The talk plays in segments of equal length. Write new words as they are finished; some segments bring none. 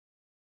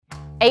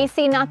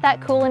AC not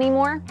that cool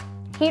anymore?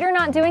 Heater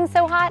not doing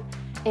so hot?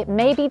 It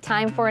may be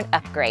time for an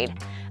upgrade.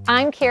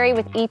 I'm Carrie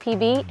with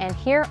EPB, and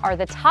here are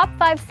the top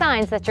 5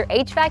 signs that your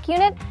HVAC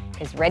unit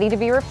is ready to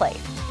be replaced.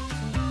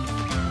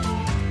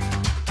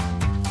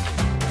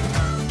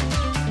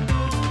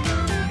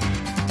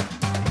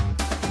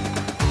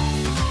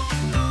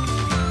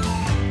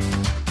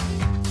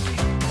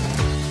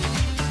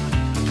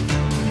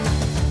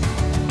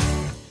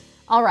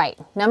 All right,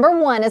 number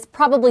 1 is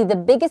probably the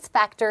biggest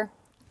factor: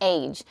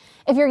 age.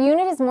 If your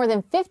unit is more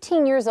than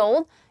 15 years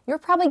old, you're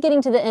probably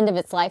getting to the end of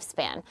its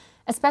lifespan,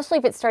 especially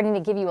if it's starting to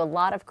give you a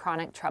lot of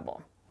chronic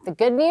trouble. The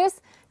good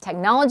news,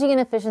 technology and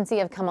efficiency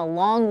have come a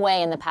long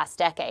way in the past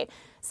decade,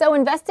 so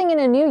investing in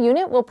a new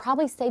unit will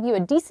probably save you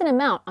a decent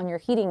amount on your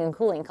heating and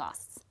cooling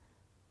costs.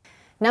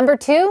 Number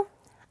 2,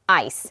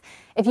 ice.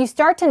 If you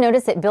start to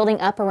notice it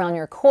building up around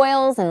your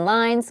coils and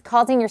lines,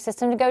 causing your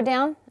system to go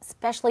down,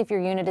 especially if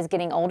your unit is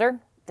getting older,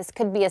 this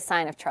could be a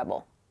sign of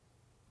trouble.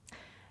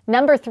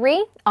 Number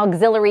 3,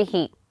 auxiliary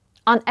heat.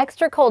 On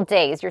extra cold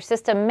days, your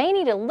system may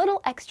need a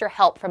little extra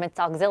help from its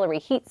auxiliary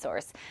heat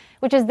source,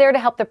 which is there to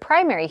help the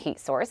primary heat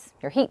source,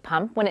 your heat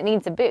pump, when it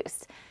needs a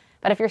boost.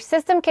 But if your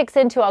system kicks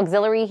into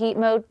auxiliary heat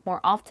mode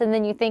more often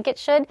than you think it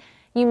should,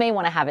 you may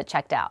want to have it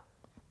checked out.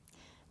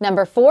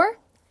 Number 4,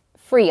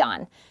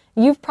 Freon.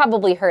 You've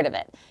probably heard of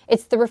it.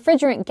 It's the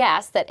refrigerant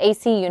gas that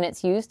AC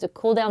units use to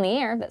cool down the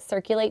air that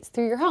circulates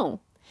through your home.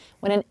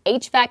 When an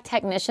HVAC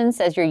technician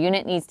says your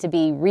unit needs to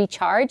be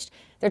recharged,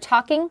 they're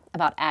talking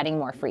about adding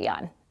more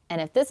Freon. And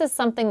if this is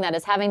something that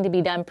is having to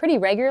be done pretty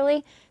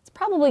regularly, it's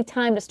probably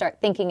time to start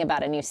thinking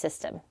about a new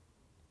system.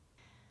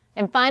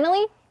 And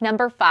finally,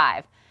 number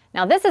 5.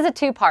 Now this is a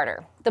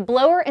two-parter. The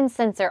blower and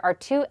sensor are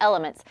 2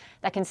 elements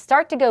that can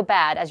start to go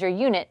bad as your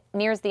unit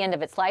nears the end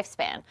of its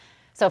lifespan.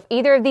 So if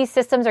either of these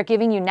systems are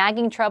giving you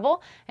nagging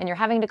trouble and you're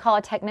having to call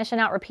a technician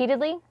out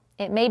repeatedly,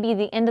 it may be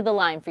the end of the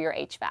line for your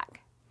HVAC.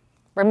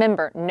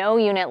 Remember, no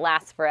unit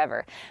lasts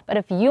forever, but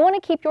if you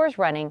want to keep yours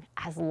running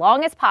as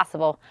long as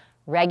possible,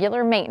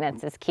 regular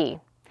maintenance is key.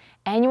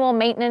 Annual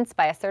maintenance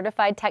by a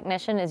certified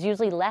technician is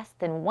usually less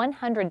than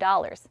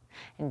 $100.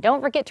 And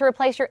don't forget to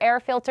replace your air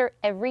filter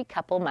every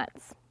couple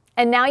months.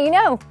 And now you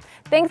know.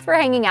 Thanks for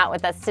hanging out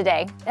with us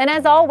today. And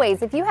as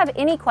always, if you have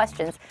any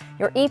questions,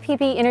 your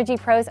EPB Energy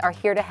Pros are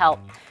here to help.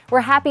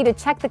 We're happy to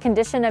check the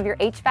condition of your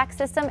HVAC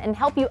system and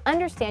help you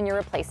understand your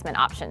replacement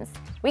options.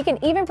 We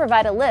can even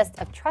provide a list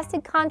of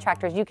trusted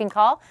contractors you can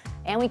call,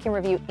 and we can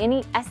review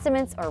any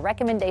estimates or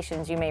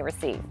recommendations you may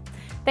receive.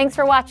 Thanks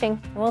for watching,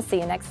 and we'll see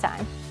you next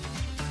time.